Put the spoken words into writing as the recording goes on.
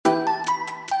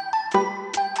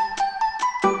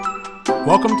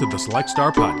Welcome to the Select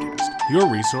Star Podcast,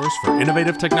 your resource for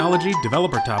innovative technology,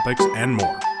 developer topics, and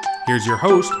more. Here's your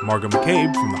host, Margo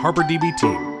McCabe from the HarperDB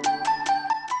team.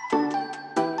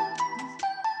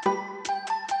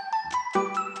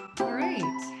 All right.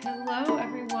 Hello,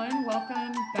 everyone.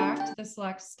 Welcome back to the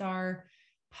Select Star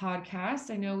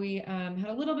Podcast. I know we had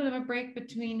a little bit of a break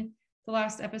between the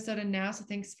last episode and now, so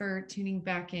thanks for tuning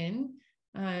back in.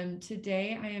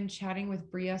 Today, I am chatting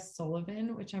with Bria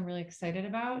Sullivan, which I'm really excited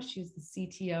about. She's the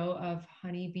CTO of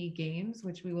Honeybee Games,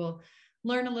 which we will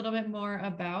learn a little bit more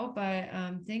about, but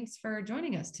thanks for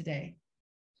joining us today.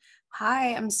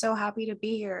 Hi, I'm so happy to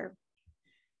be here.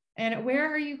 And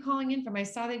where are you calling in from? I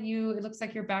saw that it looks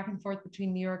like you're back and forth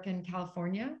between New York and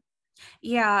California.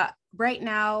 Yeah, right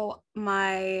now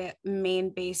my main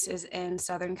base is in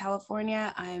Southern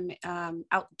California. I'm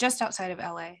just outside of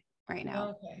LA right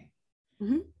now. Okay.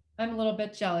 Mm-hmm. I'm a little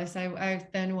bit jealous.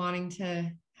 I've been wanting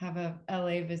to have a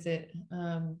LA visit,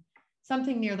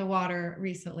 something near the water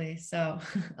recently. So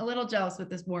a little jealous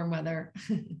with this warm weather.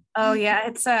 Oh yeah,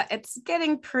 it's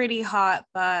getting pretty hot,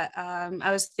 but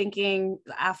I was thinking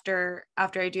after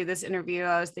I do this interview,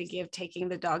 I was thinking of taking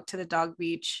the dog to the dog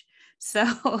beach. So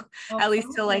at least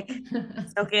to like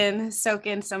soak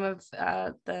in some of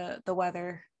the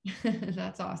weather.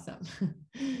 That's awesome.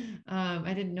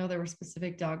 I didn't know there were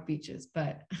specific dog beaches,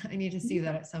 but I need to see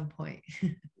that at some point.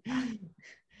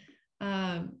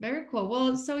 Very cool.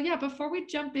 Well, so yeah, before we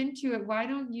jump into it, why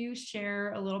don't you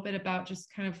share a little bit about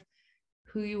just kind of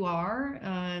who you are,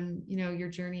 your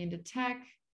journey into tech,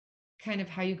 kind of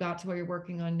how you got to what you're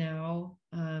working on now.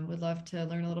 Would love to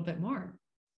learn a little bit more.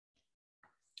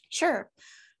 Sure.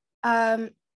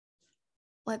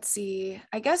 Let's see.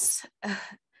 I guess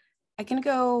I can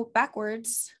go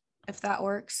backwards if that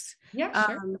works. Yeah,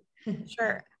 sure.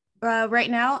 Sure. Right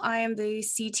now, I am the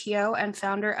CTO and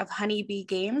founder of Honeybee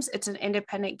Games. It's an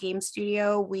independent game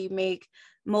studio. We make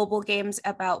mobile games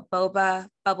about boba,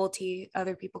 bubble tea,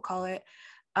 other people call it,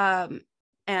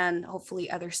 and hopefully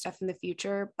other stuff in the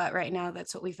future. But right now,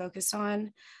 that's what we focus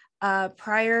on.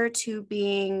 Prior to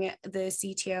being the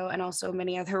CTO and also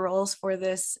many other roles for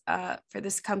this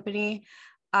company,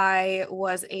 I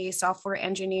was a software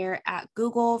engineer at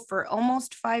Google for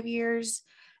almost 5 years.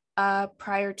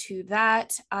 Prior to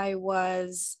that, I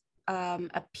was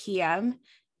a PM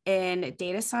in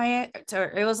data science,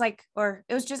 I was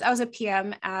a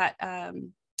PM at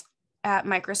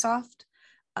Microsoft.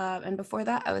 And before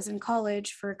that, I was in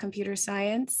college for computer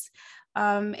science.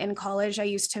 In college, I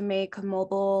used to make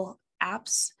mobile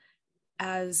apps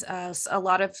as a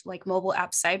lot of like mobile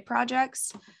app side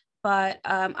projects. But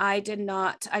I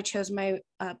chose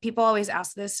people always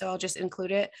ask this, so I'll just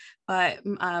include it. But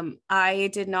I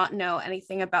did not know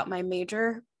anything about my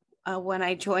major when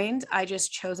I joined. I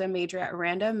just chose a major at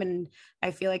random. And I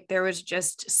feel like there was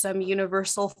just some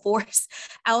universal force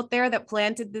out there that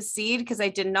planted the seed because I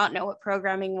did not know what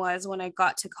programming was when I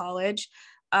got to college.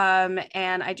 And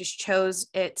I just chose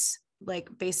it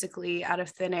like basically out of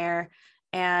thin air.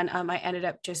 And I ended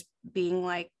up just being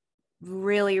like,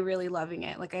 really, really loving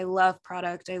it. Like I love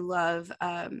product. I love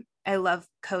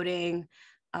coding.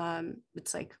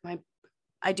 It's like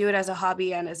I do it as a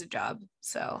hobby and as a job.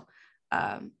 So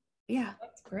yeah.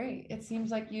 That's great. It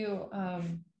seems like you,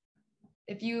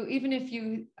 if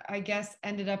you, I guess,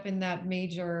 ended up in that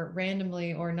major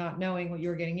randomly or not knowing what you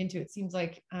were getting into, it seems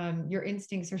like your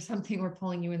instincts or something were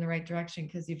pulling you in the right direction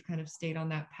because you've kind of stayed on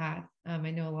that path. I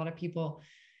know a lot of people,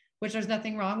 which there's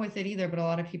nothing wrong with it either, but a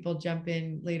lot of people jump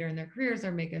in later in their careers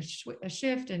or make a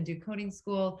shift and do coding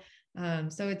school.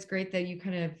 So it's great that you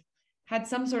kind of had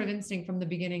some sort of instinct from the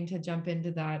beginning to jump into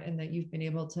that and that you've been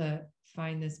able to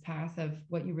find this path of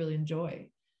what you really enjoy.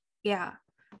 Yeah,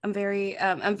 I'm very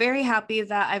happy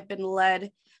that I've been led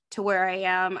to where I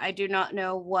am. I do not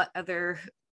know what other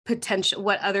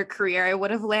career I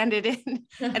would have landed in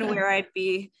and where I'd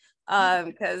be.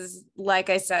 Because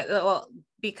like I said,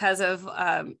 because of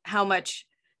how much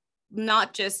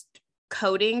not just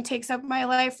coding takes up my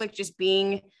life, like just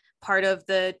being part of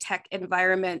the tech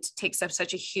environment takes up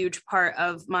such a huge part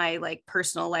of my like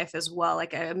personal life as well.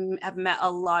 Like I have met a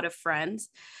lot of friends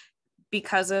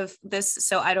because of this.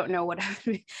 So I don't know what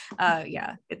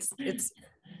yeah, it's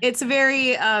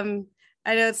very I know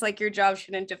it's like your job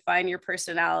shouldn't define your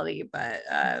personality, but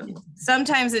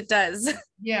sometimes it does.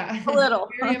 Yeah, a little.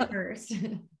 Very immersed.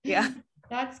 Yeah.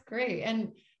 That's great.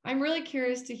 And I'm really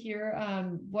curious to hear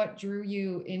what drew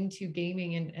you into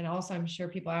gaming. And also, I'm sure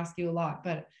people ask you a lot,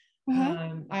 but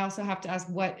I also have to ask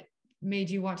what made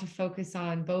you want to focus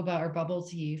on boba or bubble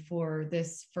tea for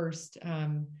this first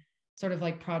sort of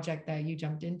like project that you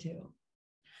jumped into?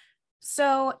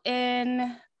 So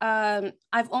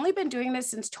I've only been doing this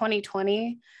since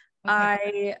 2020.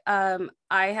 Okay. I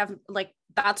have like,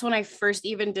 that's when I first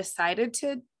even decided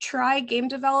to try game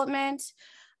development.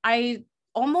 I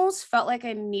almost felt like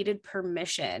I needed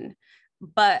permission,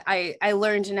 but I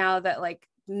learned now that like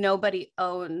nobody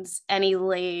owns any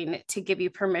lane to give you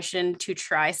permission to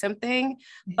try something.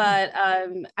 But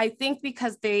I think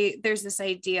because there's this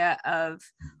idea of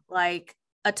like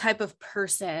a type of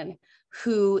person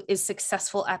who is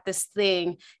successful at this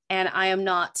thing, and I am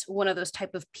not one of those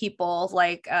type of people.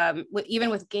 Like even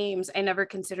with games, I never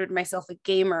considered myself a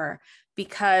gamer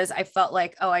because I felt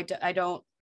like, oh, I don't,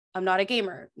 I'm not a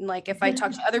gamer. Like if I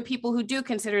talk to other people who do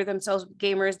consider themselves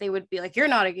gamers, they would be like, you're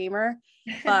not a gamer.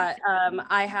 But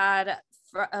I had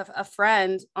a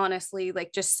friend, honestly,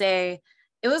 like just say,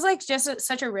 it was like just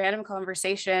such a random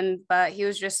conversation, but he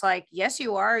was just like, yes,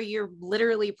 you are. You're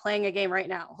literally playing a game right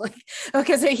now. Like,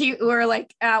 because we were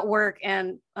like at work,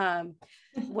 and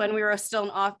when we were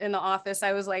still in the office,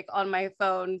 I was like on my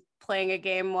phone playing a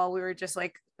game while we were just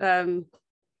like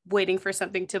waiting for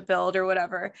something to build or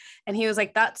whatever. And he was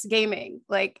like, that's gaming.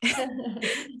 Like,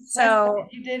 so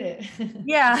you did it.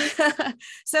 yeah.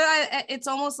 So it's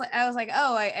almost like, I was like,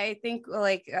 oh, I think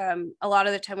like a lot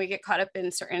of the time we get caught up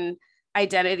in certain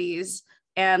identities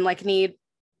and like need,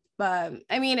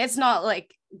 I mean, it's not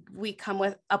like we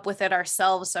come up with it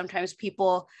ourselves. Sometimes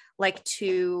people like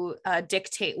to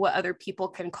dictate what other people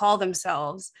can call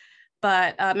themselves.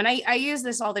 But and I use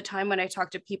this all the time when I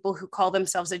talk to people who call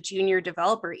themselves a junior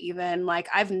developer. Even like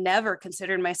I've never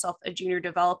considered myself a junior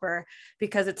developer,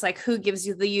 because it's like, who gives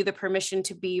you the permission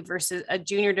to be versus a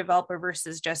junior developer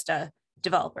versus just a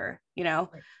developer, you know?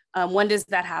 Right. When does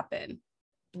that happen?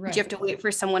 Right. Do you have to wait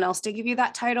for someone else to give you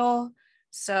that title?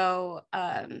 So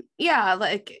yeah,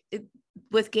 like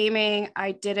with gaming,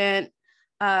 I didn't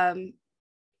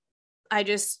I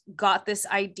just got this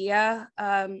idea.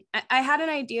 I had an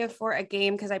idea for a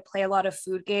game because I play a lot of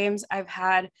food games. I've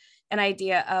had an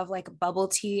idea of like bubble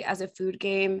tea as a food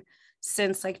game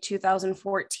since like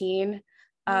 2014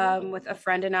 with a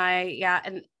friend and I. Yeah.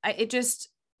 And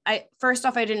I first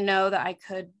off, I didn't know that I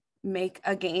could make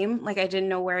a game. Like I didn't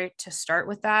know where to start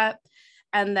with that.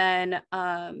 And then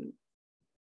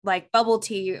like bubble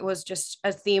tea was just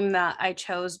a theme that I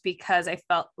chose because I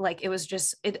felt like it was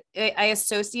just I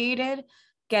associated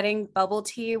getting bubble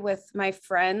tea with my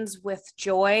friends with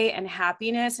joy and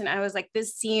happiness, and I was like,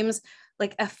 this seems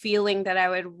like a feeling that I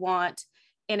would want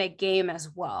in a game as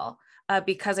well.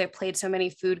 Because I played so many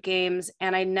food games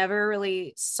and I never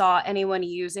really saw anyone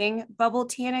using bubble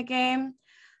tea in a game.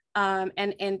 And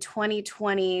in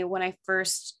 2020, when I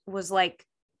first was like,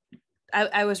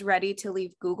 I was ready to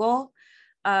leave Google,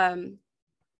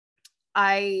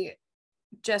 I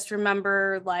just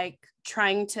remember like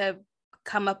trying to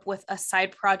come up with a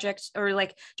side project or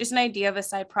like just an idea of a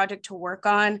side project to work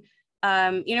on.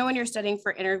 You know, when you're studying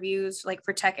for interviews, like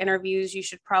for tech interviews, you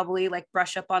should probably like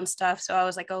brush up on stuff. So I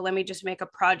was like, oh, let me just make a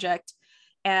project.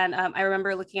 And I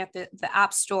remember looking at the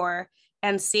App Store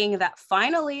and seeing that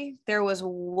finally there was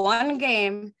one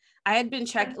game. I had been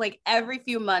checked like every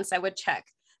few months, I would check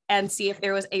and see if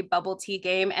there was a bubble tea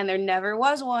game, and there never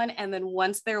was one. And then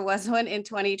once there was one in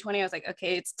 2020, I was like,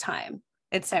 okay, it's time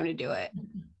to do it.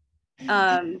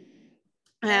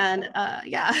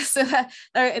 Yeah, so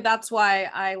that's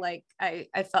why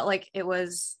I felt like it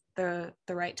was the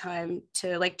right time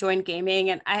to like join gaming.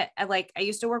 And I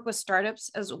used to work with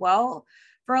startups as well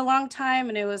for a long time,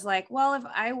 and it was like, well, if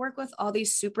I work with all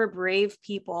these super brave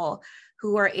people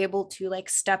who are able to like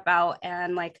step out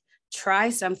and like try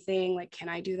something, like can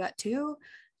I do that too?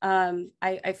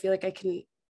 I feel like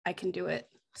I can do it,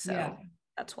 so yeah.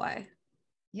 That's why.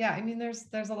 Yeah, I mean,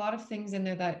 there's a lot of things in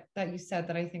there that you said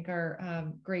that I think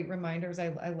are great reminders.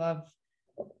 I love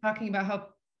talking about how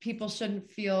people shouldn't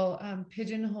feel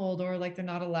pigeonholed or like they're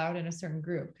not allowed in a certain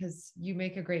group, because you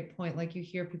make a great point. Like you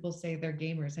hear people say they're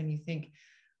gamers and you think,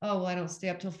 oh, well, I don't stay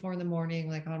up till 4 a.m,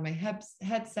 like on my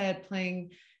headset playing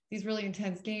these really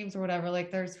intense games or whatever.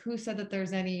 Like who said that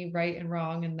there's any right and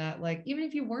wrong, and that like, even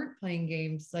if you weren't playing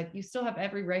games, like you still have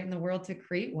every right in the world to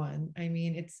create one. I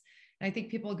mean, I think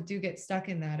people do get stuck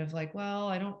in that of like, well,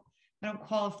 I don't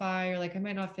qualify, or like I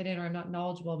might not fit in, or I'm not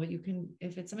knowledgeable. But you can,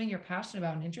 if it's something you're passionate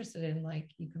about and interested in, like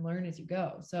you can learn as you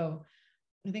go. So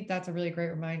I think that's a really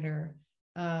great reminder.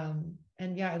 And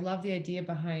yeah, I love the idea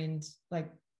behind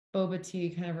like boba tea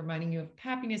kind of reminding you of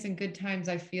happiness and good times.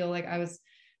 I feel like I was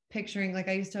picturing, like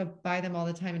I used to buy them all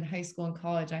the time in high school and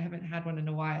college. I haven't had one in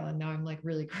a while, and now I'm like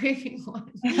really craving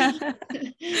one.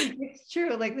 It's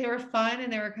true. Like they were fun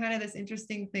and they were kind of this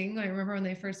interesting thing. I remember when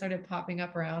they first started popping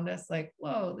up around us, like,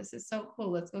 whoa, this is so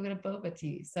cool. Let's go get a boba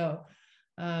tea. So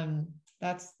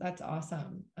That's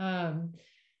awesome.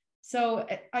 So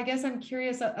I guess I'm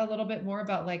curious a little bit more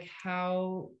about like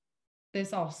how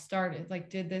this all started. Like,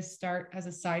 did this start as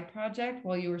a side project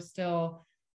while you were still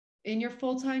in your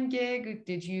full-time gig?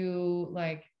 Did you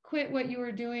like quit what you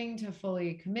were doing to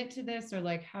fully commit to this, or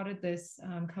like how did this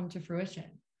come to fruition?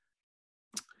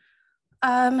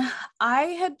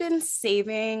 I had been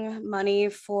saving money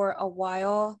for a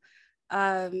while.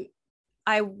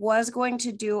 I was going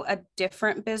to do a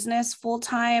different business full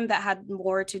time that had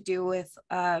more to do with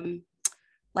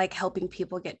like helping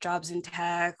people get jobs in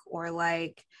tech, or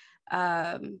like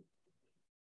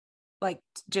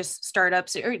just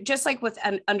startups, or just like with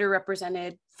an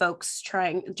underrepresented folks,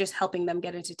 trying just helping them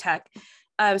get into tech.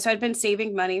 So I'd been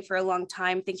saving money for a long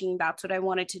time, thinking that's what I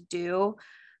wanted to do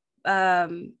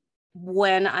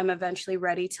when I'm eventually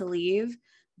ready to leave.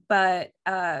 But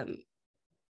I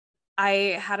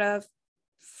had a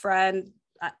friend,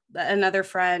 another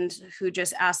friend, who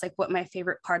just asked like what my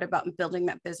favorite part about building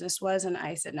that business was, and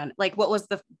I said none. Like, what was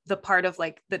the part of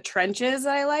like the trenches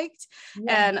that I liked?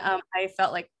 Yeah. And I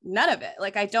felt like none of it.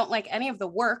 Like, I don't like any of the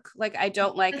work. Like, I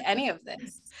don't like any of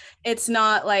this. It's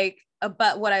not like,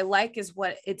 but what I like is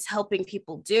what it's helping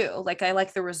people do. Like, I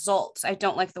like the results. I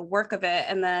don't like the work of it.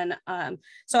 And then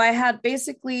so I had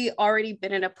basically already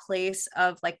been in a place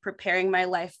of like preparing my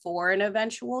life for an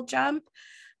eventual jump.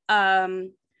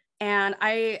 And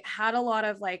I had a lot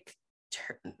of like,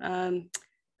 I'd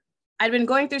been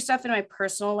going through stuff in my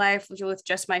personal life with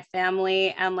just my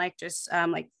family, and like just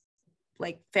like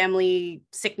family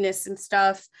sickness and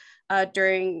stuff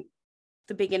during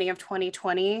the beginning of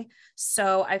 2020.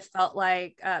 So I felt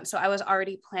like, so I was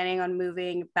already planning on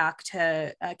moving back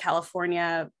to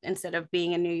California instead of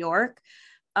being in New York.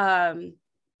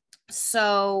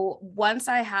 So once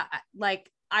I had like,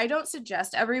 I don't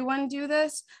suggest everyone do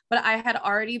this, but I had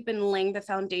already been laying the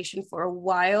foundation for a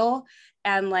while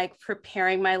and like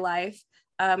preparing my life.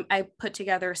 I put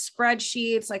together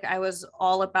spreadsheets. Like, I was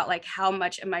all about like, how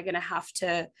much am I going to have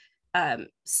to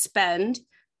spend?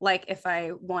 Like, if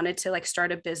I wanted to like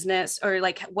start a business, or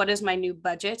like, what is my new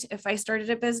budget if I started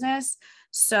a business?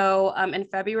 So in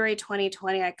February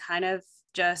 2020, I kind of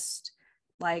just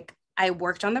like, I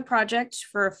worked on the project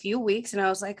for a few weeks and I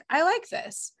was like, I like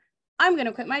this. I'm going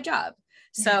to quit my job.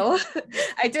 So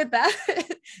I did that.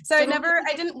 So I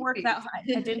didn't work that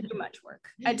hard. I didn't do much work.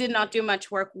 I did not do much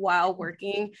work while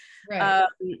working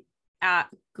at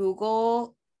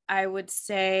Google. I would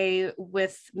say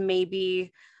with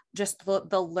maybe just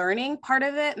the learning part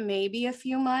of it, maybe a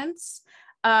few months.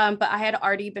 But I had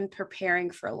already been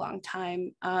preparing for a long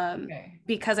time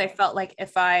because I felt like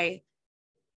it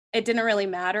didn't really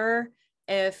matter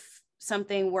if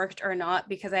something worked or not,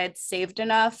 because I had saved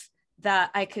enough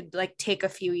that I could like take a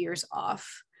few years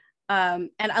off. And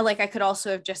I could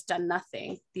also have just done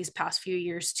nothing these past few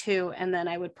years too. And then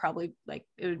I would probably like,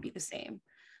 it would be the same.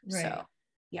 Right. So,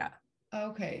 yeah.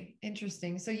 Okay.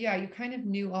 Interesting. So yeah, you kind of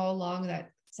knew all along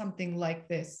that something like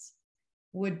this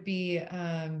would be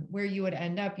where you would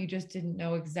end up. You just didn't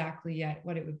know exactly yet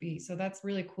what it would be. So that's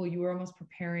really cool. You were almost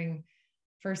preparing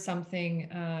for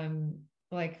something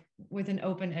like with an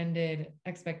open-ended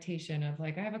expectation of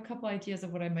like, I have a couple ideas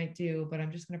of what I might do, but I'm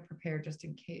just going to prepare just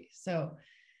in case. So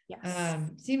yes.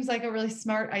 Seems like a really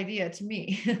smart idea to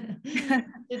me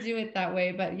to do it that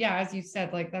way. But yeah, as you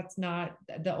said, like, that's not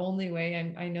the only way.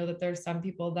 And I know that there's some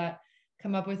people that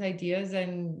come up with ideas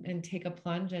and take a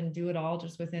plunge and do it all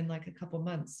just within like a couple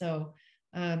months. So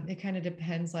it kind of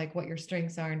depends like what your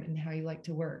strengths are and how you like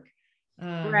to work.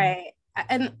 Right.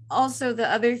 And also the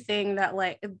other thing that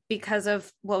like, because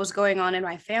of what was going on in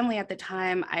my family at the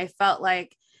time, I felt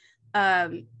like,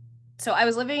 so I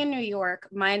was living in New York,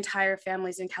 my entire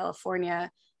family's in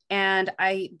California, and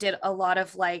I did a lot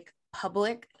of like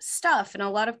public stuff and a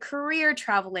lot of career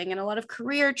traveling and a lot of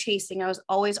career chasing. I was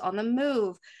always on the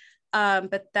move.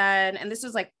 But then, and this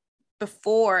was like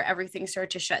before everything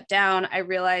started to shut down, I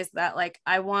realized that like,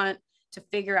 I want to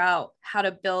figure out how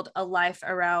to build a life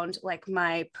around like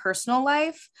my personal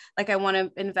life. Like, I want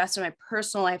to invest in my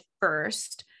personal life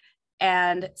first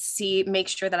and make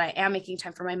sure that I am making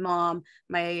time for my mom,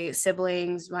 my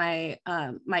siblings, my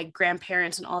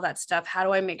grandparents and all that stuff. How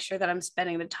do I make sure that I'm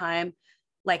spending the time,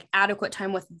 like adequate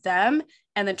time with them,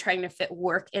 and then trying to fit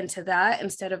work into that,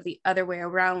 instead of the other way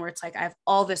around where it's like, I have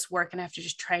all this work and I have to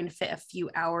just try and fit a few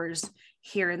hours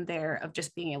here and there of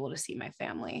just being able to see my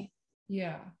family.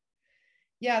 Yeah.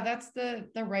 Yeah, that's the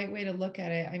right way to look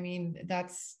at it. I mean,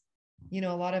 that's, a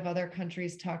lot of other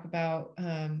countries talk about,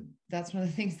 that's one of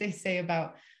the things they say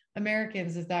about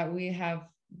Americans is that we have,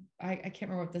 I can't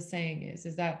remember what the saying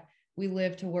is that we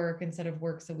live to work instead of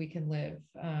work so we can live,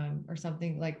 or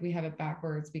something. Like we have it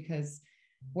backwards because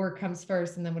work comes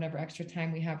first, and then whatever extra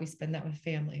time we have, we spend that with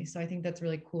family. So I think that's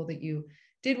really cool that you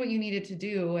did what you needed to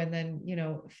do, and then, you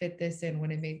know, fit this in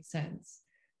when it made sense.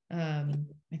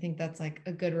 I think that's like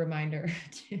a good reminder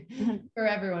for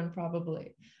everyone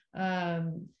probably.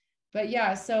 But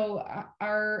yeah, so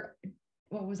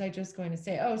what was I just going to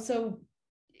say? Oh, so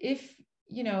if,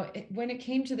 you know, when it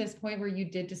came to this point where you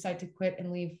did decide to quit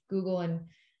and leave Google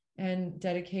and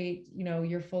dedicate, you know,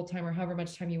 your full time or however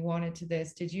much time you wanted to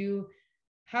this,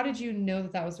 how did you know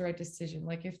that that was the right decision?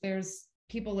 Like if there's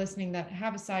people listening that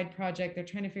have a side project, they're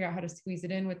trying to figure out how to squeeze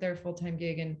it in with their full-time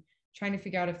gig and trying to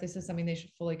figure out if this is something they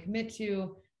should fully commit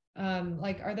to.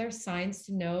 Like, are there signs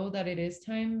to know that it is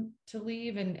time to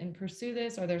leave and pursue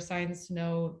this? Are there signs to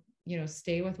know, you know,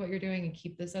 stay with what you're doing and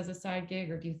keep this as a side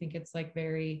gig? Or do you think it's like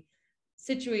very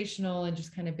situational and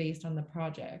just kind of based on the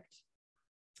project?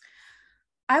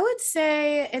 I would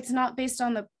say it's not based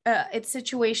on the it's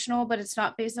situational, but it's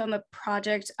not based on the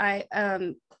project.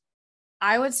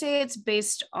 I would say it's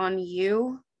based on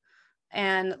you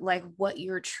and like what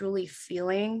you're truly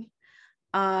feeling.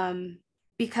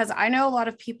 Because I know a lot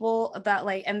of people that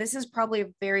like, and this is probably a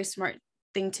very smart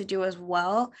thing to do as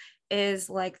well, is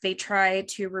like they try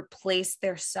to replace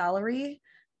their salary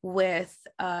with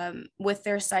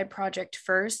their side project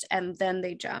first, and then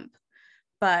they jump.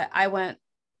 But I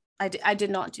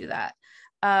did not do that.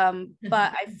 But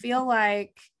I feel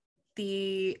like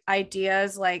the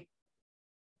ideas, like,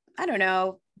 I don't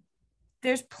know,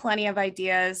 there's plenty of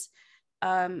ideas.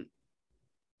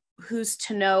 Who's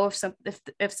to know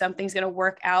if something's going to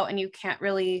work out, and you can't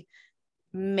really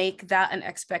make that an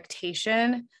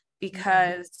expectation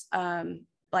because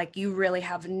like you really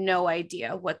have no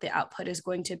idea what the output is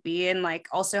going to be. And like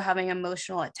also having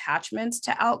emotional attachments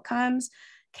to outcomes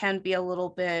can be a little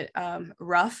bit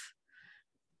rough,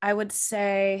 I would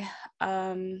say.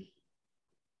 Yeah,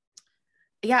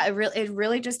 it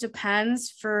really just depends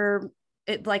for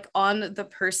it, like on the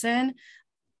person.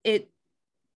 It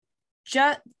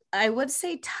just, I would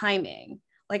say timing.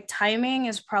 Like timing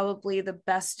is probably the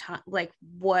best time, like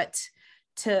what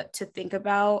to think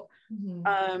about.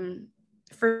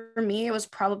 For me, it was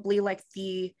probably like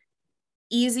the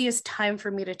easiest time for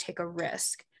me to take a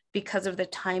risk because of the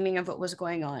timing of what was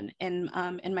going on in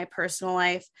my personal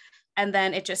life. And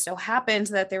then it just so happened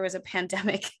that there was a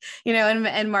pandemic, you know,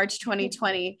 in March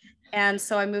 2020. And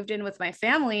so I moved in with my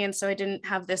family. And so I didn't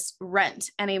have this rent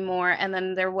anymore. And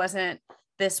then there wasn't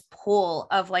this pool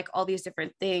of like all these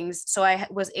different things. So I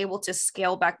was able to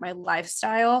scale back my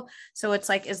lifestyle. So it's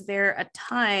like, is there a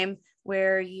time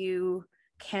where you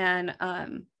can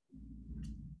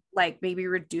like maybe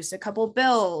reduce a couple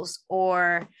bills,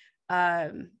 or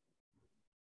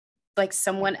like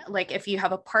someone, like if you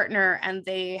have a partner and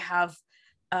they have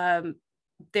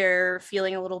they're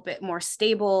feeling a little bit more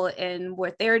stable in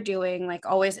what they're doing, like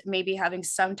always maybe having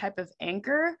some type of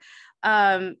anchor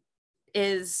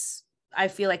is, I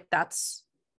feel like that's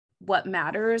what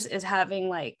matters, is having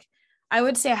like, I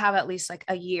would say have at least like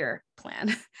a year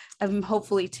plan,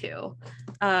 hopefully two.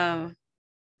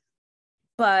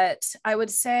 But I would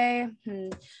say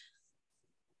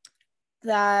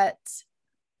that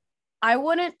I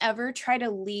wouldn't ever try to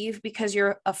leave because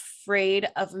you're afraid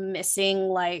of missing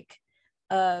like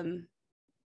a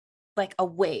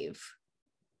wave.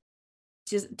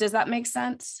 Does that make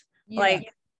sense? Yeah.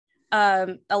 Like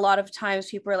a lot of times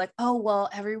people are like, oh, well,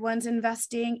 everyone's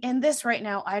investing in this right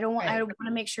now. I want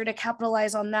to make sure to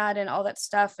capitalize on that and all that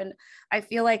stuff. And I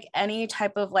feel like any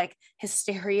type of like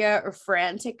hysteria or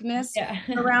franticness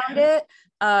around it,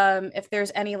 if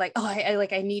there's any like, oh,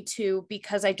 I need to,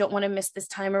 because I don't want to miss this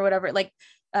time or whatever. Like,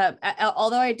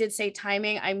 although I did say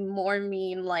timing, I more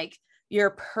mean like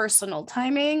your personal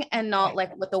timing and not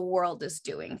like what the world is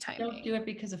doing timing. Don't do it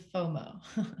because of FOMO.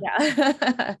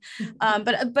 Yeah.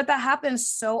 But that happens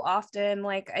so often.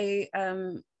 Like I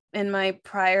in my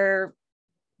prior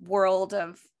world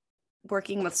of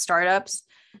working with startups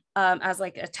as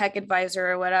like a tech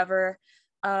advisor or whatever,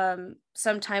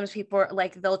 sometimes people are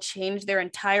like, they'll change their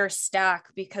entire stack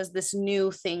because this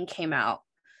new thing came out,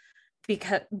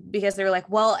 because they're like,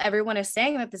 well, everyone is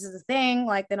saying that this is a thing,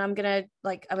 like then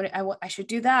I should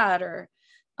do that. Or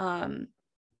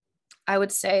I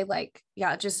would say like,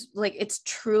 yeah, just like, it's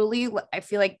truly, I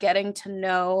feel like getting to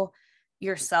know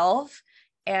yourself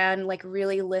and like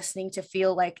really listening to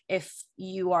feel like if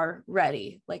you are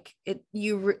ready, like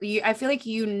I feel like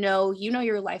you know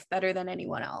your life better than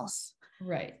anyone else.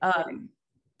 Right.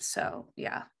 So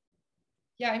yeah.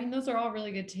 Yeah, I mean, those are all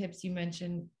really good tips. You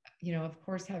mentioned, you know, of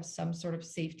course, have some sort of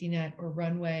safety net or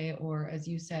runway, or as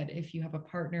you said, if you have a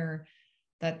partner,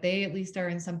 that they at least are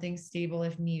in something stable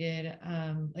if needed,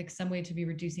 like some way to be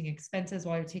reducing expenses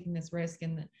while you're taking this risk.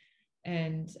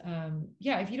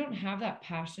 Yeah, if you don't have that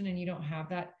passion and you don't have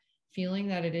that feeling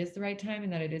that it is the right time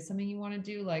and that it is something you want to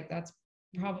do, like that's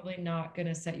probably not going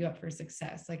to set you up for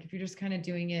success. Like if you're just kind of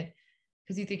doing it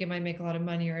because you think it might make a lot of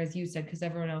money, or as you said, because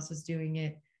everyone else is doing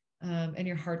it, and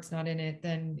your heart's not in it,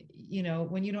 then, you know,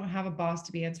 when you don't have a boss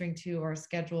to be answering to or a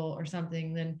schedule or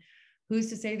something, then who's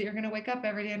to say that you're going to wake up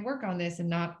every day and work on this and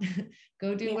not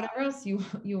go do whatever else you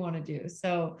want to do?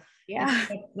 So yeah,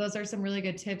 those are some really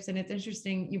good tips. And it's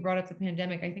interesting you brought up the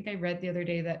pandemic. I think I read the other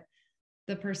day that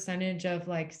the percentage of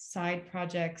like side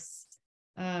projects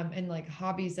and like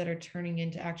hobbies that are turning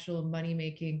into actual money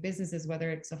making businesses, whether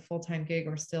it's a full-time gig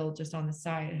or still just on the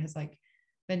side, it has like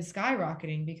been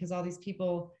skyrocketing because all these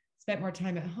people spent more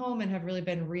time at home and have really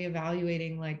been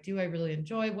reevaluating, like, do I really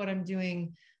enjoy what I'm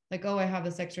doing? Like, oh, I have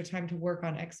this extra time to work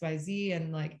on XYZ,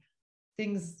 and like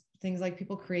things like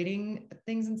people creating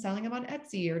things and selling them on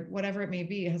Etsy or whatever it may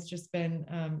be has just been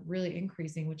really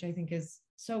increasing, which I think is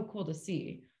so cool to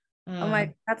see. oh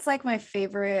my, that's like my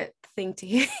favorite thing to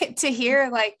hear, to hear.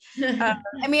 Like,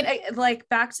 I mean, like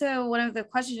back to one of the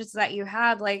questions that you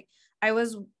had, like I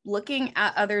was looking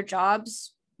at other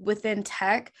jobs within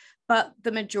tech, but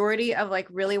the majority of like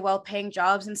really well-paying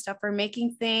jobs and stuff are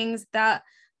making things that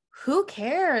who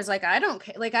cares? Like, I don't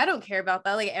care. Like, I don't care about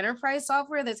that. Like enterprise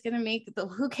software that's going to make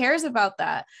who cares about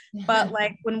that? But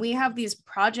like when we have these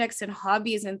projects and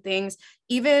hobbies and things,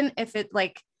 even if it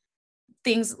like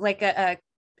things like an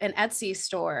Etsy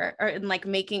store or in like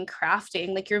making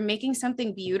crafting, like you're making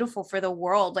something beautiful for the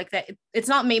world, like that. It's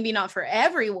not, maybe not for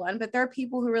everyone, but there are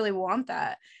people who really want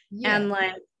that. Yeah. And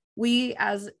like we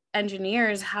as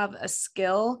engineers have a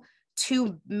skill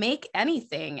to make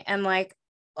anything. And like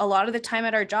a lot of the time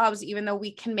at our jobs, even though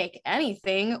we can make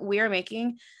anything, we are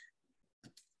making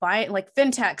like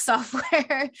fintech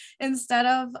software instead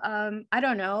of I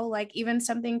don't know, like even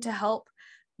something to help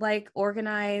like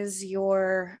organize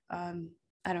your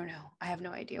I don't know, I have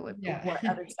no idea what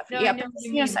other stuff. No, yeah, I know but,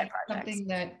 you mean side projects. Something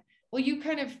that, well, you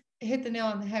kind of hit the nail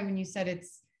on the head when you said it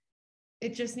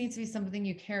just needs to be something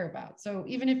you care about. So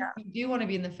even if you do want to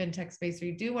be in the fintech space or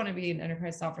you do want to be in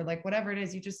enterprise software, like whatever it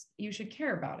is, you should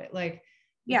care about it. Like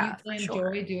if you really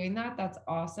enjoy doing that, that's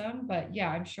awesome. But yeah,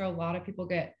 I'm sure a lot of people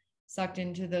get sucked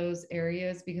into those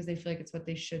areas because they feel like it's what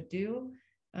they should do.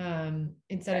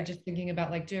 Instead of just thinking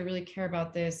about like, do I really care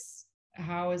about this?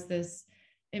 How is this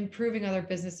improving other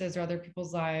businesses or other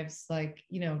people's lives? Like,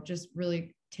 you know, just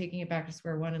really taking it back to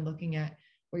square one and looking at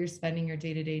what you're spending your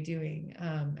day-to-day doing.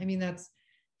 I mean, that's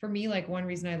for me, like one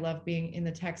reason I love being in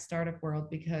the tech startup world,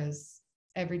 because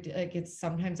every day, like it's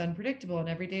sometimes unpredictable and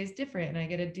every day is different. And I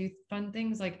get to do fun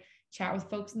things like chat with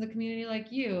folks in the community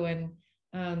like you. And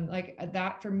like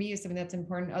that for me is something that's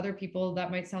important. Other people,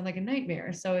 that might sound like a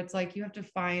nightmare. So it's like, you have to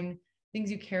find things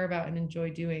you care about and enjoy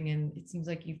doing. And it seems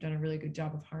like you've done a really good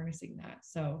job of harnessing that.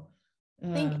 So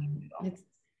thank you. It's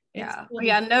cool.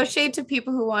 Yeah, no shade to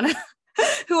people who want to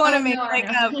make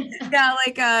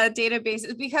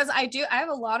databases, because I have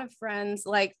a lot of friends,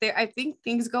 like I think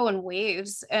things go in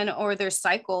waves or there's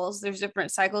cycles, there's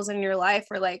different cycles in your life,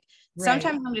 or like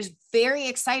sometimes I'm just very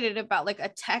excited about like a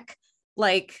tech,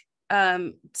 like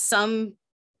some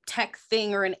tech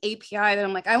thing or an API that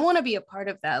I'm like, I want to be a part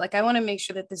of that. Like I want to make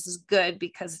sure that this is good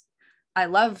because I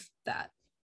love that.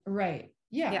 Right.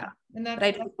 Yeah. And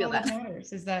that's all that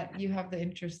matters, is that you have the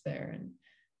interest there.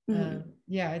 And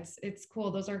yeah, it's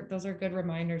cool. Those are good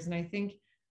reminders. And I think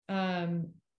but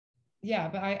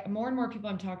more and more people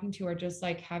I'm talking to are just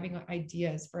like having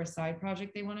ideas for a side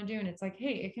project they want to do. And it's like,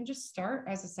 hey, it can just start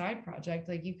as a side project.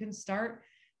 Like you can start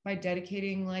by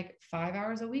dedicating like 5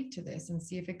 hours a week to this and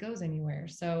see if it goes anywhere.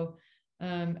 So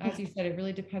as you said, it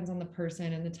really depends on the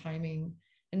person and the timing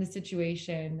and the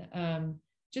situation.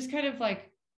 Just kind of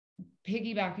like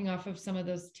piggybacking off of some of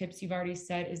those tips you've already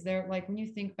said, is there, like, when you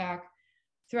think back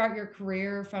throughout your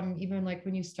career, from even like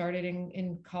when you started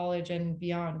in college and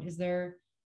beyond, are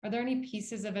there any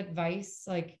pieces of advice,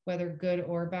 like whether good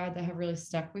or bad, that have really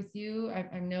stuck with you?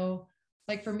 I know,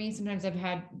 like for me, sometimes I've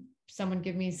had someone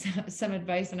give me some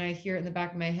advice and I hear it in the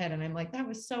back of my head and I'm like, that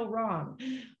was so wrong.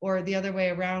 Or the other way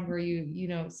around, where you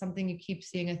know, something you keep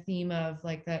seeing a theme of,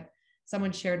 like that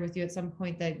someone shared with you at some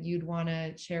point that you'd want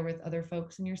to share with other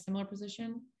folks in your similar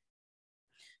position?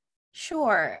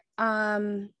 Sure.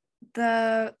 I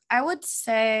would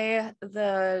say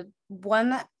the one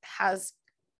that has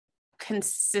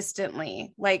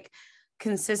consistently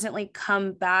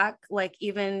come back, like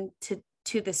even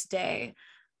to this day,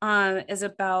 is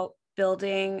about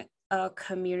building a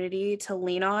community to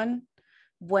lean on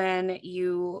when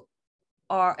you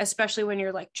are, especially when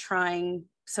you're like trying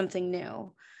something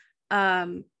new.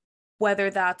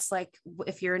 Whether that's like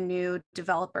if you're a new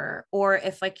developer, or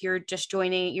if like you're just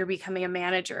joining, you're becoming a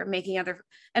manager, making other,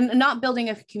 and not building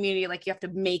a community, like you have to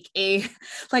make a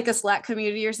like a Slack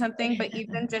community or something, but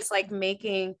even just like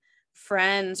making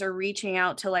friends or reaching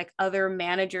out to like other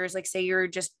managers, like say you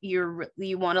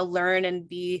want to learn and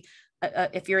be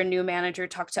if you're a new manager,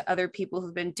 talk to other people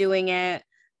who've been doing it.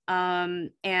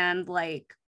 And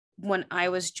like when I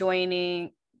was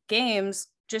joining games,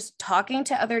 just talking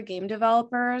to other game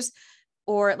developers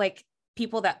or like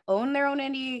people that own their own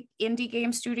indie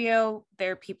game studio.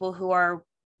 They're people who are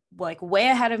like way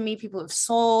ahead of me, people who've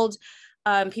sold,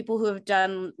 people who have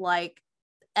done like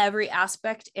every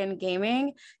aspect in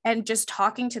gaming, and just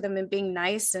talking to them and being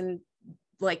nice and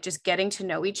like just getting to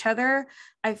know each other.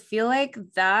 I feel like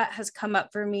that has come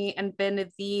up for me and been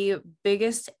the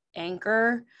biggest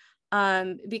anchor,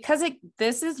 because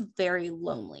this is very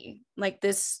lonely. Like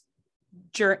this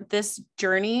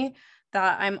journey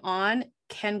that I'm on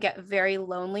can get very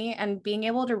lonely, and being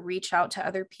able to reach out to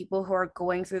other people who are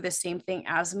going through the same thing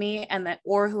as me, and that,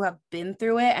 or who have been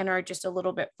through it and are just a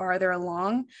little bit farther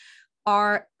along,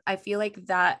 I feel like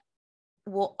that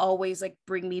will always like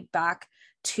bring me back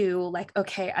to like,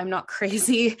 okay, I'm not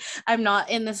crazy. I'm not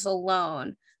in this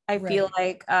alone. I feel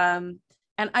like, and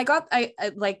I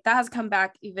like that has come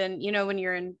back even, you know, when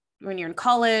you're in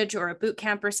college or a boot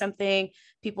camp or something,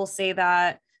 people say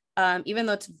that, even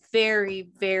though it's very,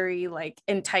 very like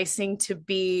enticing to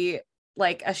be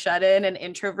like a shut-in and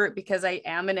introvert, because I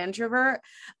am an introvert,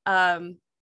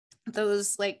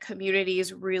 those like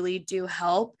communities really do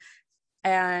help.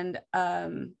 And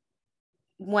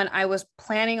when I was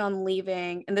planning on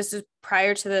leaving, and this is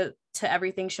prior to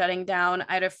everything shutting down,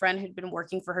 I had a friend who'd been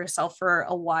working for herself for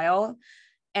a while.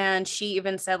 And she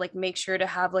even said, like, make sure to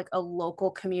have like a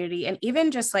local community. And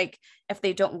even just like, if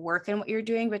they don't work in what you're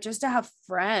doing, but just to have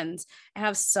friends and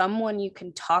have someone you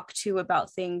can talk to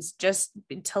about things, just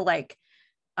to like,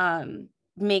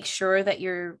 make sure that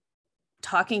you're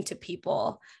talking to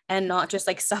people and not just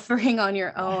like suffering on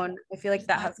your own. I feel like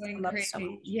that has come up so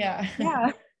much. Yeah.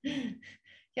 Yeah.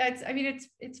 Yeah.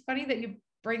 It's funny that you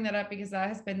bring that up, because that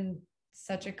has been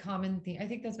such a common theme. I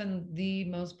think that's been the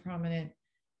most prominent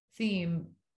theme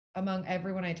among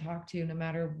everyone I talk to, no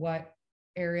matter what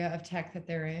area of tech that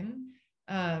they're in.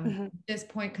 This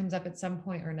point comes up at some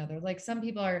point or another. Like some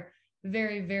people are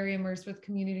very, very immersed with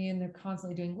community, and they're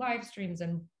constantly doing live streams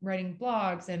and writing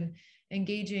blogs and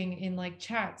engaging in like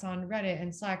chats on Reddit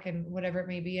and Slack and whatever it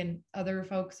may be. And other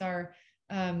folks are,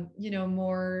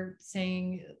 more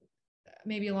saying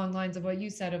maybe along lines of what you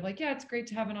said of like, yeah, it's great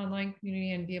to have an online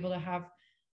community and be able to have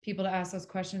people to ask those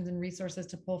questions and resources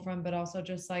to pull from, but also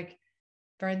just like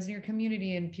friends in your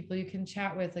community and people you can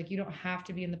chat with. Like you don't have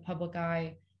to be in the public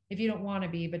eye if you don't want to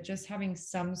be, but just having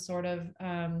some sort of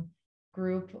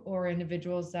group or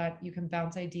individuals that you can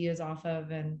bounce ideas off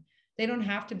of. And they don't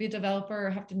have to be a developer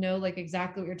or have to know like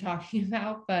exactly what you're talking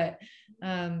about. But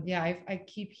I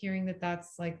keep hearing that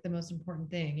that's like the most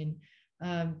important thing.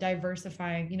 And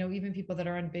diversifying, even people that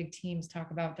are on big teams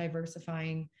talk about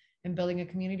diversifying and building a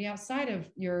community outside of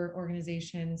your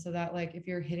organization, so that like if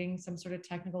you're hitting some sort of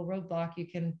technical roadblock, you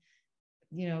can,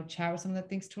 chat with someone that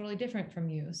thinks totally different from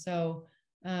you. So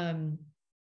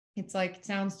it's like, it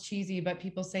sounds cheesy, but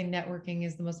people say networking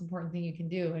is the most important thing you can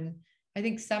do. And I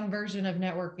think some version of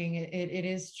networking, it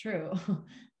is true.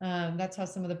 That's how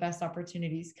some of the best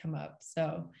opportunities come up.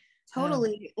 So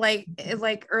totally.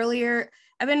 Like earlier,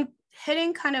 I've been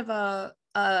hitting kind of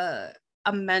a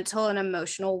mental and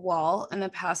emotional wall in the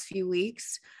past few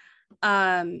weeks,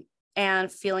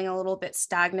 and feeling a little bit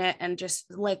stagnant and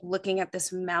just like looking at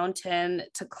this mountain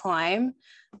to climb,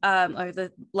 or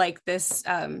this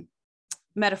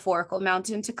metaphorical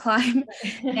mountain to climb.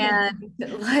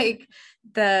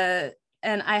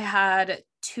 And I had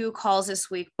 2 calls this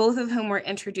week, both of whom were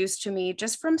introduced to me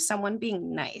just from someone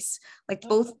being nice, like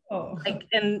both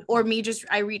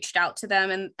I reached out to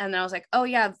them, and I was like, oh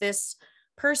yeah, this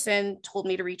person told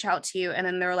me to reach out to you. And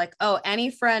then they're like, oh, any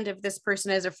friend of this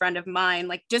person is a friend of mine,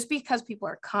 like just because people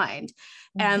are kind.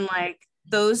 Mm-hmm. And like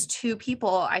those 2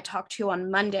 people I talked to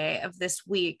on Monday of this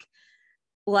week,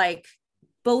 like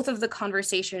both of the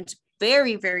conversations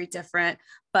very, very different,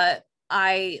 but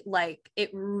it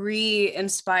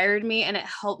re-inspired me, and it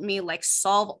helped me like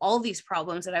solve all these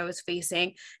problems that I was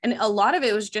facing. And a lot of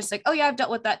it was just like, oh yeah, I've dealt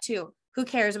with that too. Who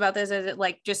cares about this? Is it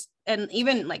like just, and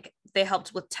even like they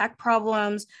helped with tech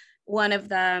problems. One of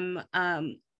them,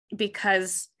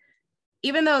 because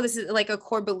even though this is like a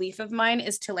core belief of mine,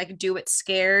 is to like do it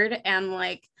scared and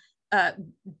like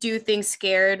do things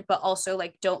scared, but also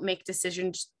like don't make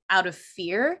decisions out of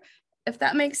fear. if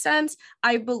that makes sense.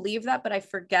 I believe that, but I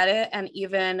forget it. And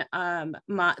even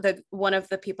one of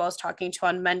the people I was talking to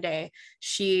on Monday,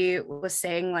 she was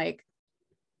saying like,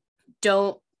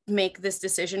 don't make this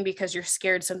decision because you're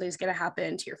scared something's going to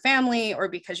happen to your family, or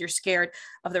because you're scared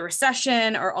of the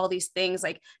recession, or all these things.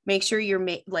 Like, make sure you're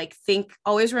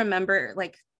always remember,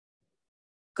 like,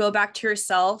 go back to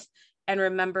yourself and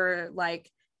remember,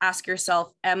 like, ask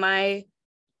yourself, am I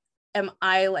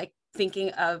like thinking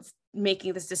of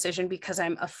making this decision because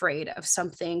I'm afraid of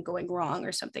something going wrong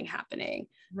or something happening?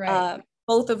 Right.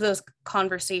 Both of those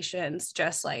conversations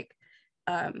just like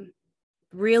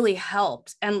really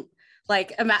helped. And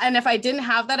like, and if I didn't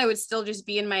have that, I would still just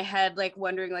be in my head, like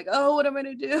wondering like, oh, what am I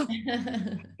going to do?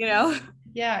 You know?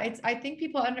 Yeah. I think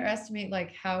people underestimate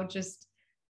like how just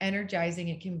energizing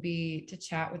it can be to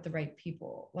chat with the right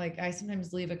people. Like, I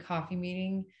sometimes leave a coffee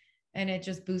meeting and it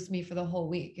just boosts me for the whole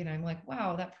week. And I'm like,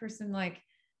 wow, that person like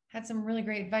had some really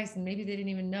great advice and maybe they didn't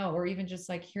even know, or even just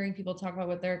like hearing people talk about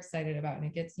what they're excited about, and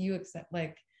it gets you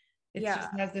like, it just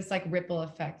has this like ripple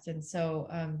effect. And so,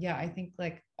 yeah, I think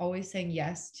like always saying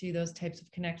yes to those types of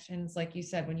connections. Like you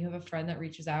said, when you have a friend that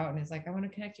reaches out and is like, I want to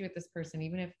connect you with this person,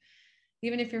 even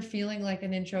if you're feeling like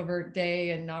an introvert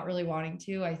day and not really wanting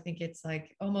to, I think it's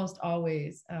like almost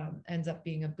always ends up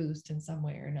being a boost in some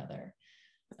way or another.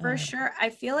 For sure. I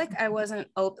feel like I wasn't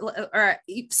open, or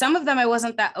some of them I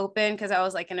wasn't that open because I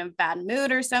was like in a bad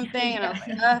mood or something. And I was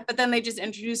like, but then they just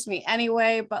introduced me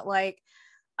anyway. But like,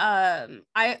 I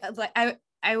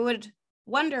would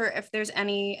wonder if there's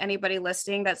anybody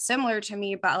listening that's similar to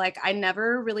me, but like, I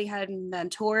never really had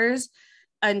mentors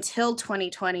until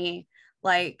 2020.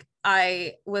 Like,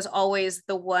 I was always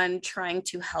the one trying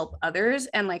to help others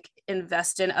and like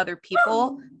invest in other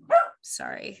people.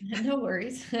 Sorry. No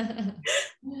worries. Shocked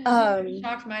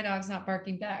my dog's not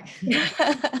barking back.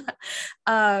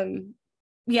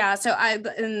 Yeah. So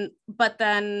but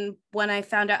then when I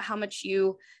found out how much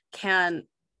you can,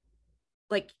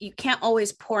 like, you can't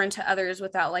always pour into others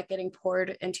without like getting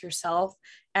poured into yourself.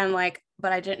 And like,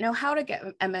 but I didn't know how to get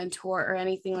a mentor or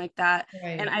anything like that.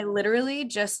 Right. And I literally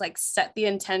just like set the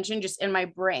intention just in my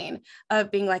brain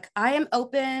of being like, I'm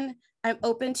open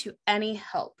to any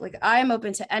help. Like, I'm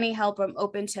open to any help.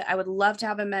 I would love to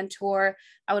have a mentor.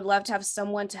 I would love to have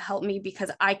someone to help me because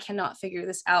I cannot figure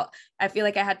this out. I feel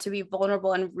like I had to be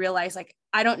vulnerable and realize like,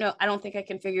 I don't know. I don't think I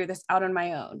can figure this out on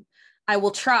my own. I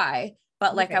will try,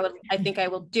 but like, I think I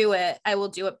will do it. I will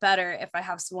do it better if I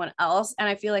have someone else. And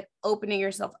I feel like opening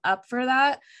yourself up for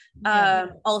that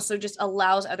also just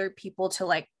allows other people to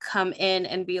like come in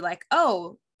and be like,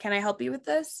 oh, can I help you with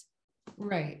this?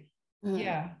 Right.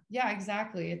 Yeah,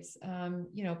 exactly. It's,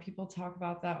 people talk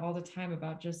about that all the time,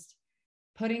 about just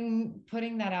putting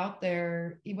that out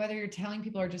there, whether you're telling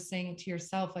people or just saying it to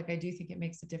yourself. Like, I do think it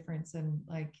makes a difference. And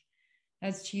like,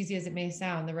 as cheesy as it may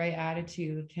sound, the right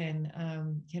attitude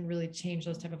can really change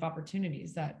those type of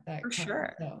opportunities that For come.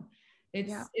 sure. So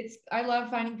I love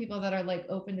finding people that are like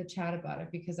open to chat about it,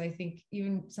 because I think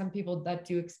even some people that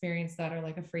do experience that are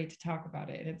like afraid to talk about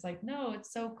it. And it's like, no,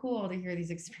 it's so cool to hear these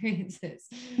experiences.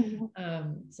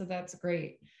 So that's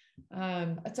great.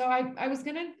 So I was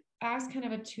going to ask kind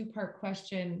of a two-part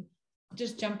question,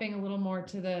 just jumping a little more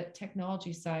to the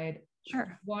technology side.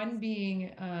 Sure. One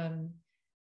being,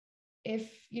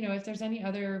 if there's any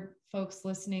other folks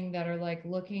listening that are like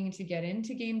looking to get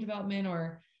into game development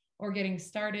or getting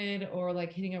started, or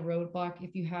like hitting a roadblock,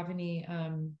 if you have any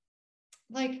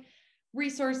like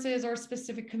resources or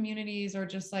specific communities, or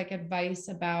just like advice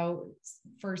about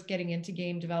first getting into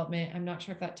game development. I'm not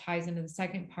sure if that ties into the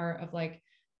second part of like,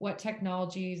 what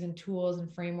technologies and tools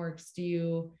and frameworks do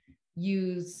you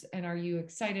use and are you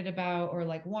excited about, or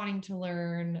like wanting to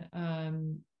learn,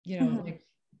 like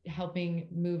helping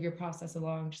move your process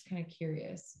along? Just kind of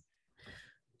curious.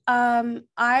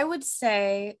 I would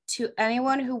say to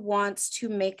anyone who wants to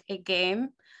make a game,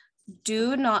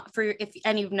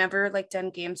 and you've never like done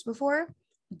games before,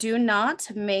 do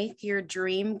not make your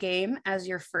dream game as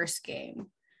your first game.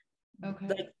 Okay.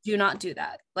 Like, do not do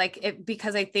that. Like,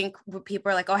 because I think when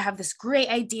people are like, oh, I have this great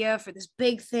idea for this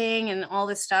big thing and all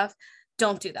this stuff.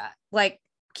 Don't do that. Like,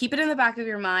 keep it in the back of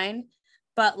your mind,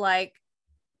 but like,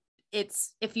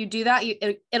 if you do that,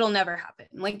 it'll never happen.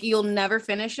 Like, you'll never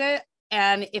finish it.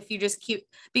 And if you just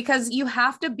because you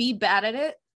have to be bad at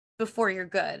it before you're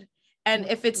good. And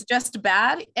if it's just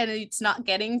bad and it's not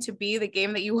getting to be the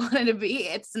game that you wanted to be,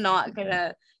 it's not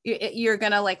gonna, you're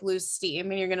gonna like lose steam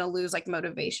and you're gonna lose like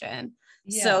motivation.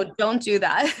 So don't do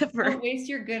that. Don't waste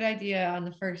your good idea on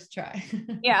the first try.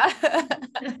 Yeah.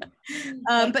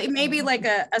 But maybe like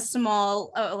a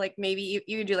small, like maybe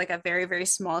you do like a very, very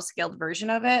small scaled version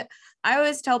of it. I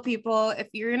always tell people, if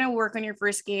you're going to work on your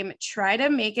first game, try to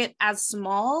make it as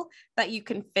small that you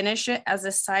can finish it as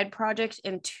a side project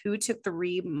in 2 to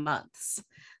 3 months.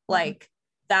 Like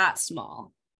that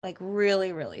small, like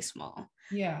really, really small.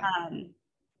 Yeah.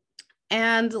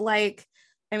 And like,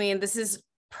 I mean, this is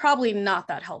probably not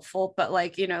that helpful, but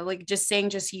like, you know, like just saying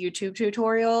just YouTube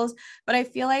tutorials. But I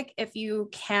feel like if you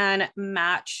can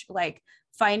match like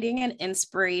finding an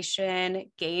inspiration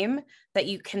game that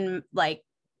you can like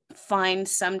find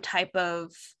some type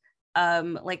of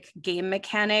like game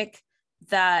mechanic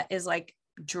that is like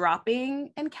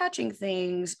dropping and catching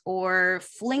things or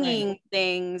flinging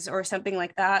things or something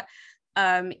like that,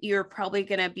 you're probably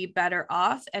going to be better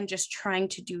off and just trying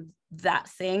to do that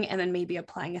thing and then maybe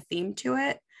applying a theme to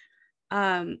it.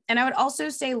 And I would also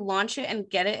say launch it and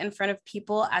get it in front of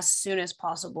people as soon as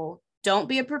possible. Don't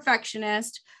be a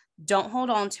perfectionist. Don't hold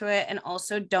on to it. And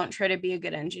also don't try to be a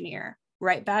good engineer.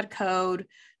 Write bad code,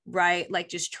 like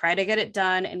just try to get it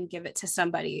done and give it to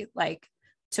somebody like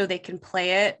so they can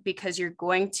play it, because you're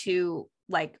going to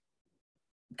like,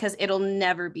 because it'll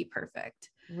never be perfect.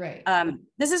 Right.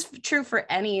 This is true for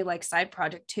any like side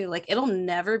project too. Like it'll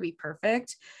never be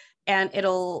perfect and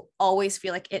it'll always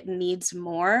feel like it needs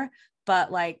more,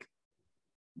 but like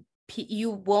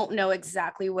you won't know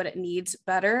exactly what it needs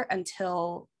better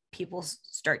until people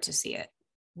start to see it.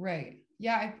 Right.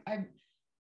 Yeah.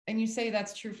 And you say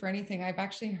that's true for anything. I've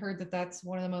actually heard that that's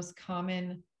one of the most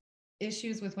common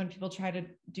issues with when people try to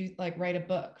do like write a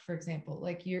book, for example.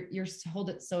 Like you're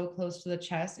hold it so close to the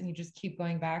chest and you just keep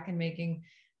going back and making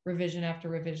revision after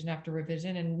revision after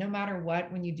revision. And no matter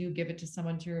what, when you do give it to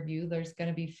someone to review, there's going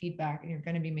to be feedback and you're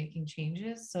going to be making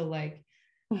changes. So like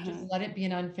just let it be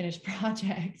an unfinished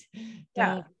project.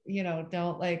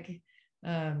 Don't like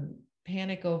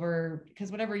panic over,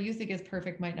 because whatever you think is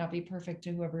perfect might not be perfect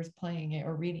to whoever's playing it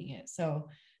or reading it. So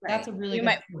that's a really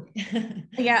good point.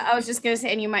 Yeah, I was just gonna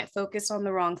say, and you might focus on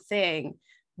the wrong thing.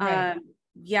 Right.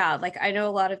 Yeah, like I know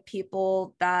a lot of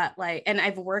people that like, and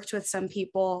I've worked with some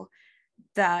people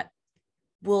that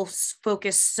will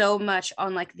focus so much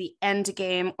on like the end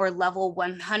game or level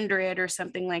 100 or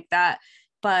something like that.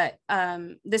 But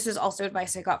this is also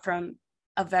advice I got from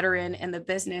a veteran in the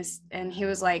business, and he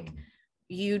was like,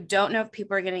 you don't know if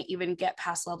people are going to even get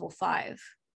past level 5.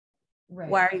 Right.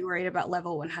 Why are you worried about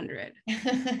level 100?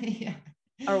 Yeah.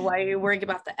 Or why are you worried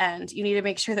about the end? You need to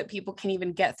make sure that people can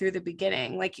even get through the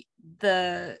beginning. Like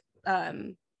the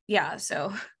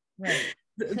so right.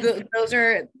 Those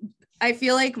are, I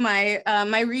feel like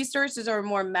my resources are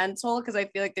more mental, because I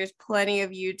feel like there's plenty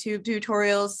of YouTube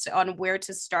tutorials on where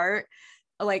to start,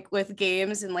 like with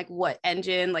games and like what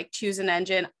engine, like choose an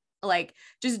engine. Like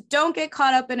just don't get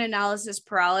caught up in analysis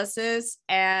paralysis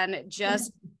and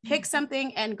just pick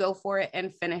something and go for it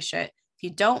and finish it. If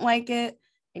you don't like it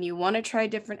and you want to try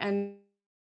different engine,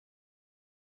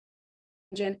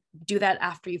 do that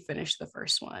after you finish the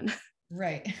first one.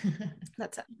 Right.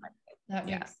 That's it. That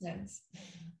makes sense.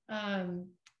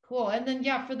 Cool. And then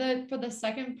for the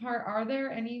second part, are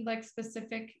there any like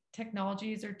specific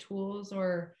technologies or tools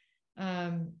or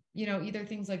either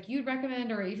things like you'd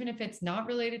recommend, or even if it's not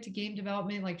related to game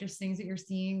development, like just things that you're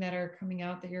seeing that are coming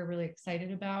out that you're really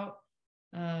excited about,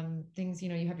 things,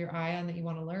 you have your eye on that you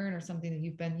want to learn, or something that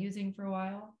you've been using for a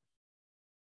while?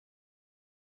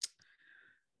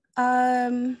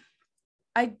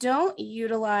 I don't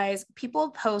utilize,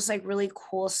 people post like really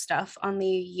cool stuff on the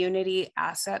Unity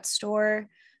asset store,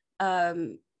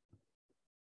 of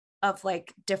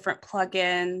like different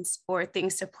plugins or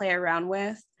things to play around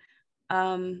with.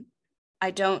 I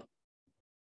don't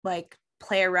like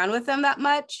play around with them that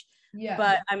much,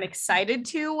 but I'm excited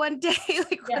to one day,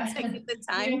 like once I get the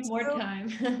time. More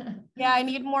time. Yeah, I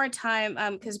need more time,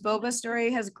 because Boba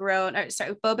Story has grown.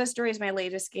 Boba Story is my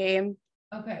latest game.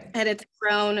 Okay. And it's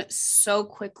grown so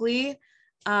quickly.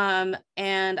 And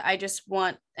I just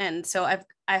want, and so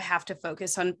I have to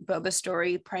focus on Boba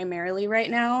Story primarily right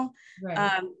now.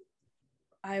 Right.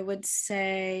 I would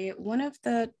say one of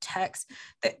the techs,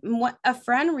 a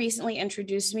friend recently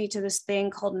introduced me to this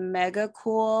thing called Mega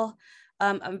Cool.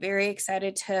 I'm very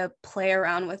excited to play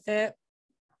around with it.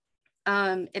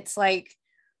 It's like,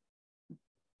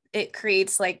 it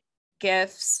creates like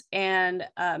GIFs and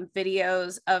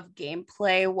videos of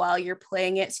gameplay while you're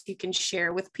playing it, so you can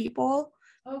share with people.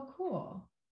 Oh, cool.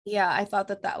 Yeah, I thought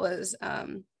that was,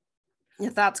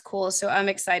 that's cool. So I'm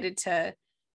excited to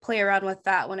play around with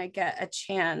that when I get a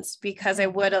chance, because I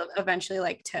would eventually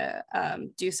like to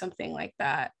do something like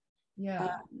that.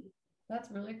 Yeah. That's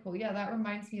really cool. Yeah, that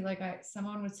reminds me, like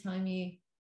someone was telling me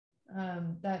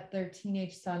that their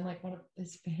teenage son, like one of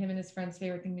him and his friends'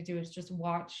 favorite thing to do is just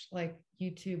watch like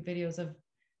YouTube videos of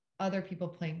other people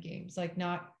playing games, like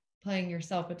not playing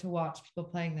yourself, but to watch people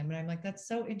playing them. And I'm like, that's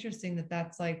so interesting that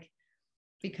that's like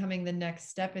becoming the next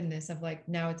step in this of like,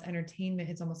 now it's entertainment.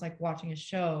 It's almost like watching a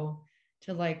show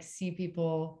to like see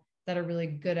people that are really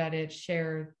good at it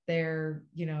share their,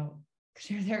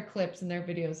 share their clips and their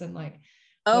videos and like,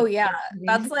 oh yeah,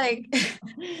 that's like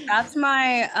that's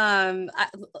my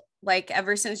like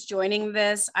ever since joining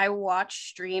this, I watch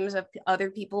streams of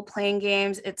other people playing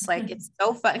games. It's like it's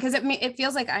so fun because it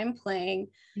feels like I'm playing.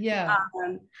 Yeah.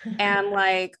 And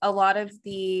like a lot of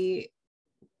the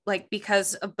like,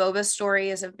 because a Boba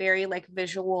Story is a very like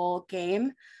visual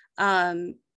game,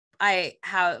 I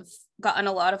have gotten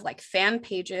a lot of like fan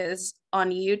pages on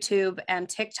YouTube and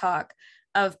TikTok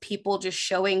of people just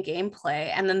showing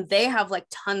gameplay, and then they have like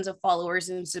tons of followers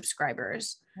and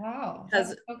subscribers. Wow, that's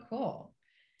so cool.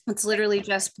 It's literally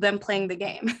just them playing the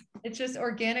game. It's just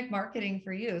organic marketing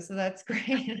for you, so that's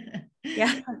great.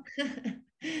 Yeah.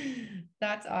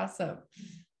 That's awesome.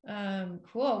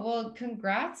 Cool. Well,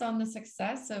 congrats on the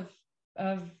success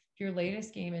of your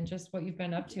latest game and just what you've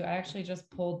been up to. I actually just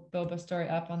pulled Boba Story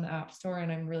up on the App Store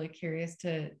and I'm really curious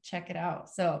to check it out.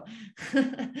 So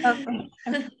Okay.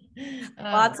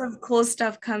 Lots of cool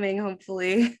stuff coming,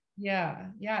 hopefully. Yeah.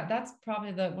 That's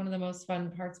probably one of the most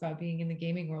fun parts about being in the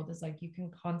gaming world is like you can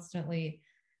constantly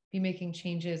be making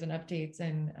changes and updates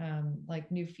and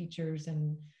like new features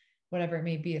and whatever it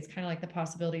may be. It's kind of like the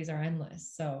possibilities are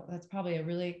endless. So that's probably a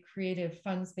really creative,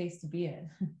 fun space to be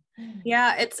in.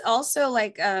 Yeah, it's also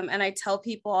like, and I tell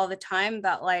people all the time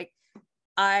that like,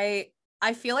 I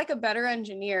feel like a better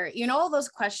engineer. You know, all those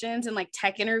questions and like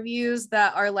tech interviews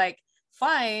that are like,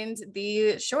 find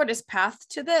the shortest path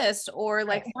to this, or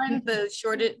like find the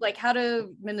shortest, like how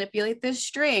to manipulate this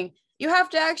string. You have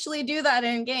to actually do that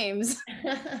in games.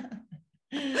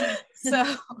 So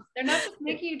they're not just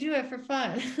making you do it for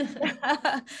fun.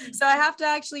 So I have to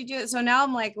actually do it. So now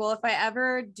I'm like, well, if I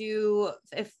ever do,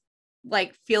 if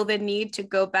like feel the need to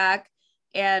go back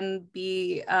and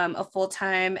be a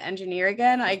full-time engineer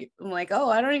again, I'm like,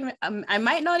 oh, I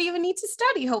might not even need to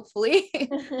study, hopefully.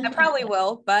 I probably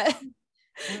will, but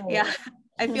yeah,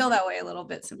 I feel that way a little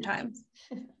bit sometimes.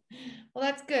 Well,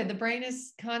 that's good. The brain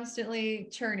is constantly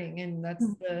churning, and that's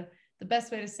the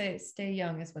best way to say it, stay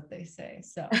young is what they say.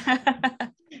 So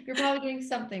you're probably doing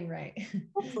something right.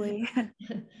 Hopefully.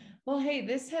 Well, hey,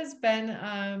 this has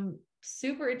been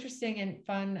super interesting and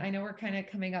fun. I know we're kind of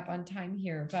coming up on time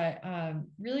here, but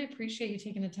really appreciate you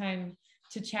taking the time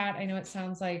to chat. I know it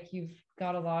sounds like you've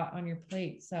got a lot on your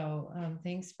plate. So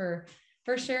thanks for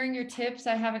sharing your tips.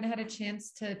 I haven't had a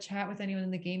chance to chat with anyone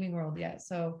in the gaming world yet.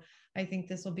 So I think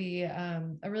this will be a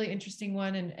really interesting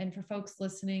one. And for folks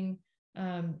listening,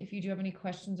 if you do have any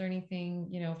questions or anything,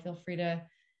 feel free to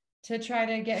try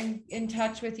to get in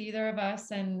touch with either of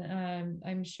us. And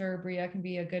I'm sure Bria can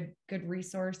be a good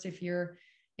resource if you're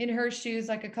in her shoes,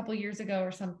 like a couple years ago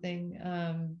or something.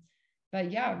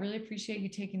 But yeah, really appreciate you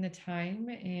taking the time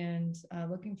and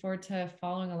looking forward to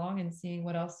following along and seeing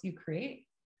what else you create.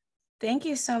 Thank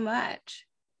you so much.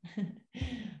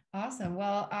 Awesome.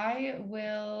 Well, I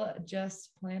will just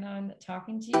plan on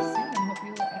talking to you soon and hope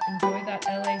you enjoy that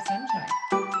LA sunshine.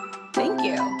 Thank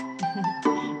you.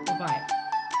 Bye-bye.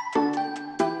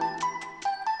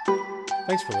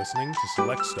 Thanks for listening to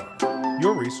Select Star,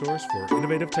 your resource for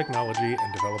innovative technology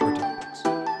and developer topics.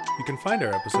 You can find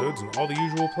our episodes in all the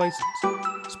usual places: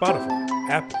 Spotify,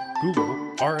 Apple,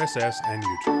 Google, RSS, and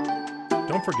YouTube.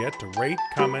 Don't forget to rate,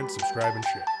 comment, subscribe, and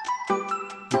share.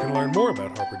 You can learn more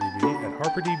about HarperDB at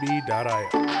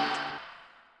harperdb.io.